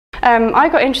I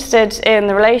got interested in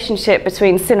the relationship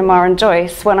between cinema and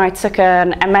Joyce when I took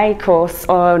an MA course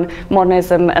on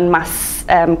modernism and mass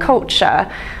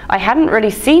culture. I hadn't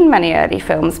really seen many early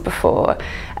films before.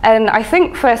 And I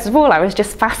think, first of all, I was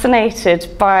just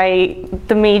fascinated by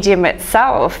the medium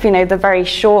itself, you know, the very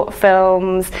short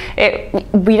films.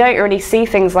 We don't really see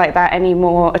things like that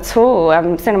anymore at all.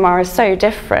 Cinema is so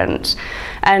different.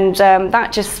 And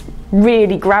that just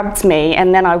really grabbed me.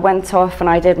 And then I went off and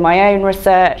I did my own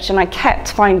research, and I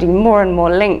kept finding more and more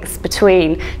links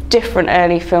between different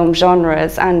early film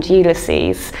genres and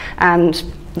Ulysses. And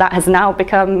that has now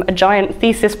become a giant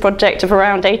thesis project of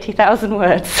around 80,000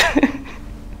 words.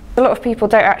 A lot of people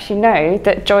don't actually know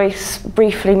that Joyce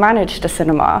briefly managed a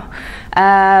cinema.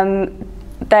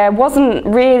 There wasn't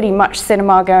really much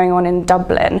cinema going on in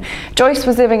Dublin. Joyce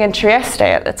was living in Trieste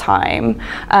at the time,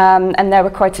 and there were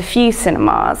quite a few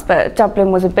cinemas, but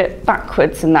Dublin was a bit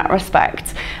backwards in that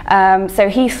respect. So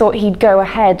he thought he'd go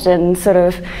ahead and sort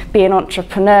of be an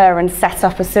entrepreneur and set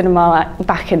up a cinema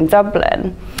back in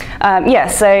Dublin.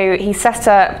 So he set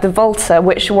up the Volta,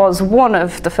 which was one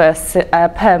of the first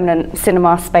permanent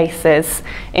cinema spaces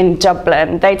in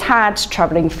Dublin. They'd had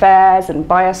travelling fairs and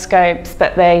bioscopes,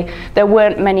 but there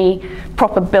weren't many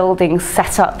proper buildings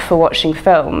set up for watching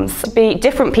films.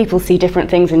 Different people see different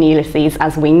things in Ulysses,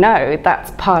 as we know. That's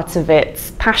part of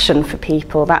its passion for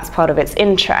people, that's part of its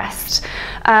interest.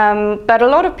 But a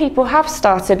lot of people have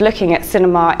started looking at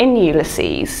cinema in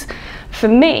Ulysses. For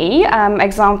me,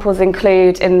 examples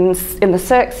include in the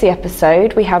Circe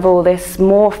episode, we have all this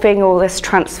morphing, all this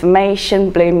transformation.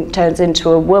 Bloom turns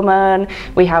into a woman.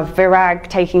 We have Virag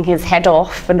taking his head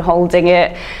off and holding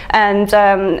it. And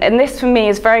this, for me,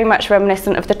 is very much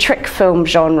reminiscent of the trick film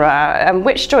genre,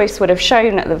 which Joyce would have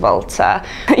shown at the Volta.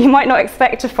 You might not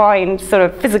expect to find sort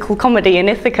of physical comedy in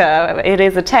Ithaca. It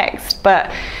is a text, but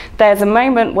there's a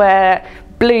moment where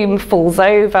Bloom falls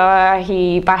over,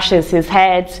 he bashes his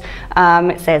head,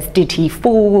 it says, "Did he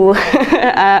fall?"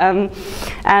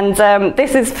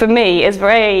 This is, for me, is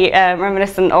very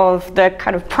reminiscent of the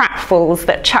kind of pratfalls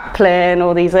that Chaplin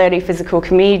or these early physical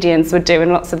comedians would do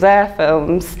in lots of their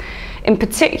films. In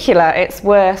particular, it's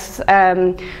worth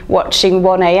watching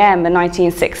 1 AM, the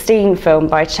 1916 film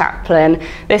by Chaplin.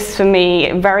 This, for me,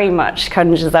 very much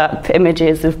conjures up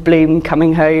images of Bloom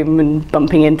coming home and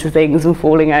bumping into things and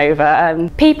falling over.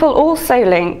 People also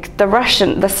link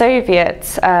the Soviet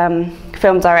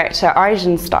film director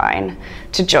Eisenstein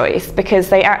to Joyce, because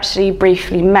they actually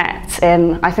briefly met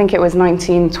in, I think it was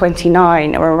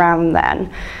 1929 or around then.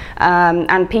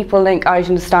 And people link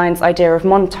Eisenstein's idea of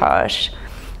montage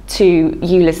to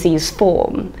Ulysses'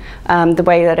 form, the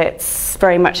way that it's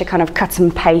very much a kind of cut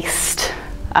and paste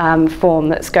form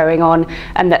that's going on,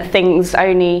 and that things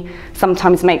only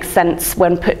sometimes make sense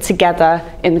when put together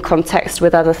in context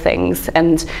with other things,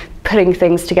 and putting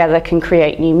things together can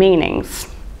create new meanings.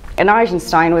 And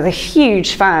Eisenstein was a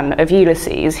huge fan of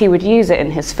Ulysses. He would use it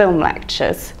in his film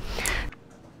lectures.